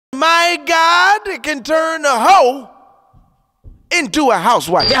my God can turn a hoe into a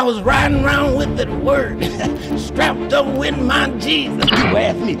housewife. I was riding around with the word strapped up with my Jesus. People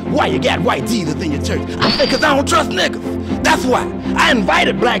ask me, why you got white Jesus in your church? I say, cause I don't trust niggas. That's why. I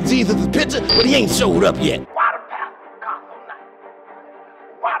invited black Jesus' picture, but he ain't showed up yet.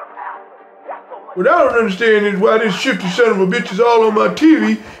 What I don't understand is why this shifty son of a bitch is all on my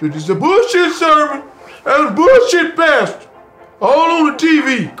TV. It's a bullshit sermon and a bullshit pastor. All on the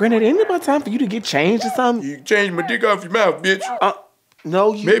TV. Granddaddy, ain't it about time for you to get changed or something? You can change my dick off your mouth, bitch.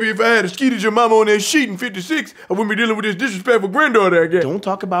 No, Maybe if I had a skeeted your mama on that sheet in 56, I wouldn't be dealing with this disrespectful granddaughter I got. Don't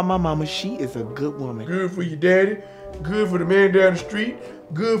talk about my mama. She is a good woman. Good for your daddy. Good for the man down the street.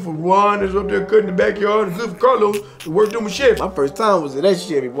 Good for Juan that's up there cutting the backyard. And good for Carlos that worked on my Chevy. My first time was in that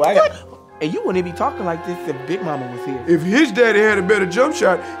Chevy, boy. And you wouldn't be talking like this if Big Mama was here. If his daddy had a better jump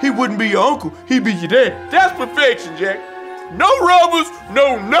shot, he wouldn't be your uncle. He'd be your daddy. That's perfection, Jack. No rubbers,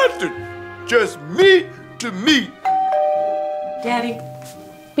 no nothing. Just meat to meat. Daddy,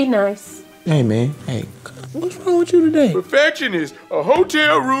 be nice. Hey, man. Hey, what's wrong with you today? Perfection is a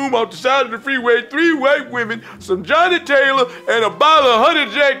hotel room off the side of the freeway, 3 white women, some Johnny Taylor, and a bottle of Honey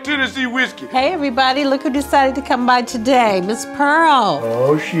Jack Tennessee whiskey. Hey, everybody, look who decided to come by today, Miss Pearl.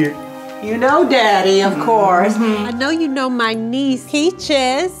 Oh, shit. You know Daddy, of course. I know you know my niece,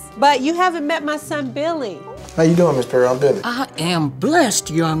 Peaches, but you haven't met my son, Billy. How you doing, Miss Perry? I'm Billy. I am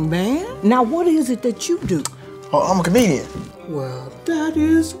blessed, young man. Now, what is it that you do? Oh, I'm a comedian. Well, that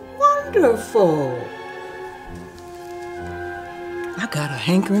is wonderful. I got a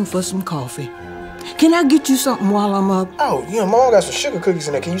hankering for some coffee. Can I get you something while I'm up? Oh, yeah, Mom got some sugar cookies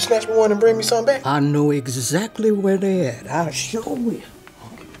in there. Can you snatch me one and bring me some back? I know exactly where they're at. I sure will.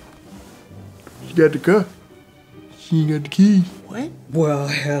 She got the car. She ain't got the keys. What? Well,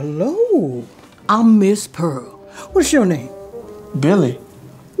 hello. I'm Miss Pearl. What's your name? Billy.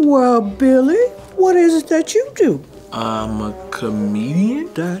 Well, Billy, what is it that you do? I'm a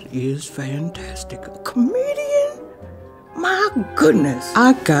comedian? That is fantastic. A comedian? My goodness.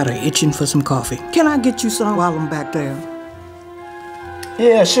 I got a itching for some coffee. Can I get you some while I'm back there?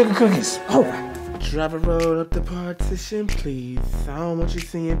 Yeah, sugar cookies. All right. Drive a road up the partition, please. I don't want you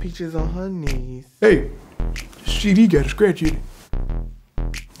seeing Peaches on her knees. Hey, the CD got a scratch in it.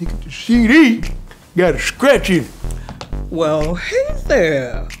 Look at the CD got a scratch in it. Well, hey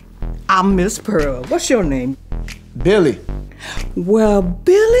there. I'm Miss Pearl. What's your name? Billy. Well,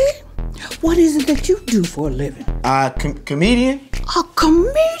 Billy, what is it that you do for a living? Comedian? A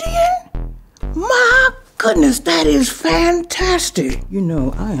comedian? My goodness, that is fantastic. You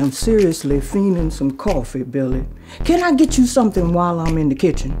know, I am seriously fiending some coffee, Billy. Can I get you something while I'm in the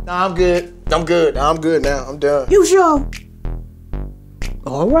kitchen? No, I'm good. I'm good now. I'm done. You sure?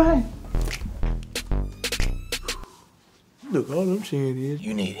 All right. Look, all I'm saying is...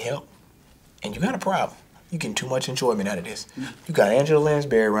 You need help, and you got a problem. You getting too much enjoyment out of this. You got Angela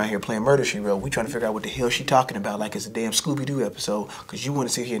Lansbury around here playing Murder, She Wrote. We trying to figure out what the hell she talking about like it's a damn Scooby-Doo episode, because you want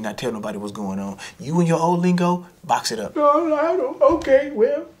to sit here and not tell nobody what's going on. You and your old lingo, box it up. No, I don't. Okay,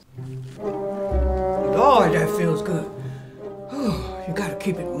 well... Lord, that feels good. Oh, you gotta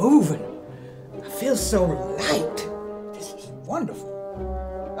keep it moving. I feel so light. This is wonderful.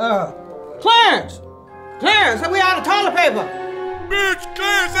 Clarence! Clarence, are we out of toilet paper? Bitch,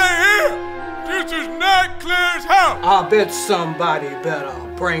 Clarence ain't here! This is not Claire's house! I bet somebody better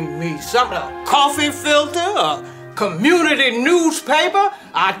bring me something. A coffee filter, a community newspaper.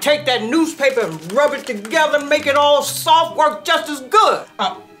 I take that newspaper and rub it together and make it all soft, work just as good.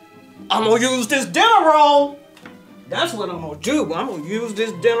 I'm gonna use this dinner roll. That's what I'm gonna do. I'm gonna use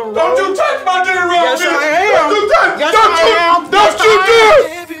this dinner roll. Don't you touch my dinner roll, Yes, bitch! I am. Don't you touch! Yes, don't I you, am. Don't Yes, you I do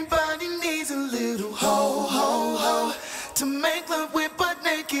it! Everybody needs a little ho, ho, ho to make love with butt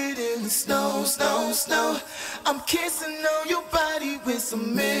naked in the snow, snow, snow. I'm kissing on your body with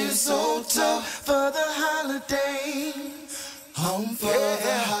some mistletoe for the holidays. Home for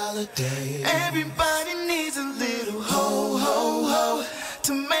the holidays. Everybody needs a little ho, ho, ho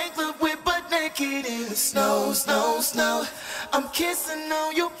to make love with butt naked in the snow, snow, snow. I'm kissing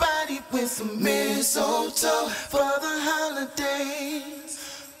on your body with some mistletoe for the holidays.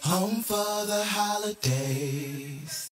 Home for the holidays.